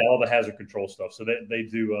that. Yeah, all the hazard control stuff. So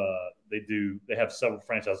they have several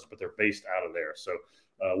franchises, but they're based out of there. So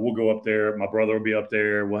we'll go up there. My brother will be up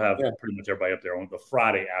there. We'll have pretty much everybody up there on the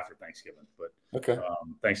Friday after Thanksgiving. But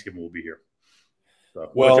Thanksgiving will be here.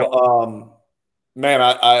 So, man,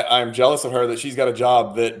 I'm jealous of her that she's got a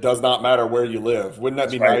job that does not matter where you live. Wouldn't that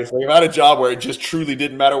be nice? Like, if I had a job where it just truly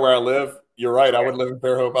didn't matter where I live, you're right. I would live in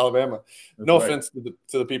Fairhope, Alabama. No offense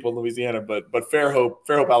to the people in Louisiana, but Fairhope,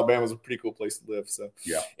 Alabama is a pretty cool place to live. So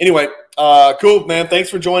anyway, cool, man. Thanks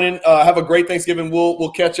for joining. Have a great Thanksgiving.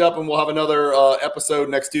 We'll catch up and we'll have another episode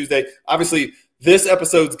next Tuesday. Obviously, this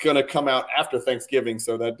episode's going to come out after Thanksgiving,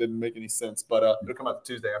 so that didn't make any sense. But it'll come out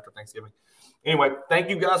Tuesday after Thanksgiving. Anyway, thank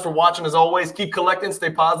you guys for watching as always. Keep collecting, stay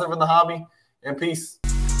positive in the hobby, and peace.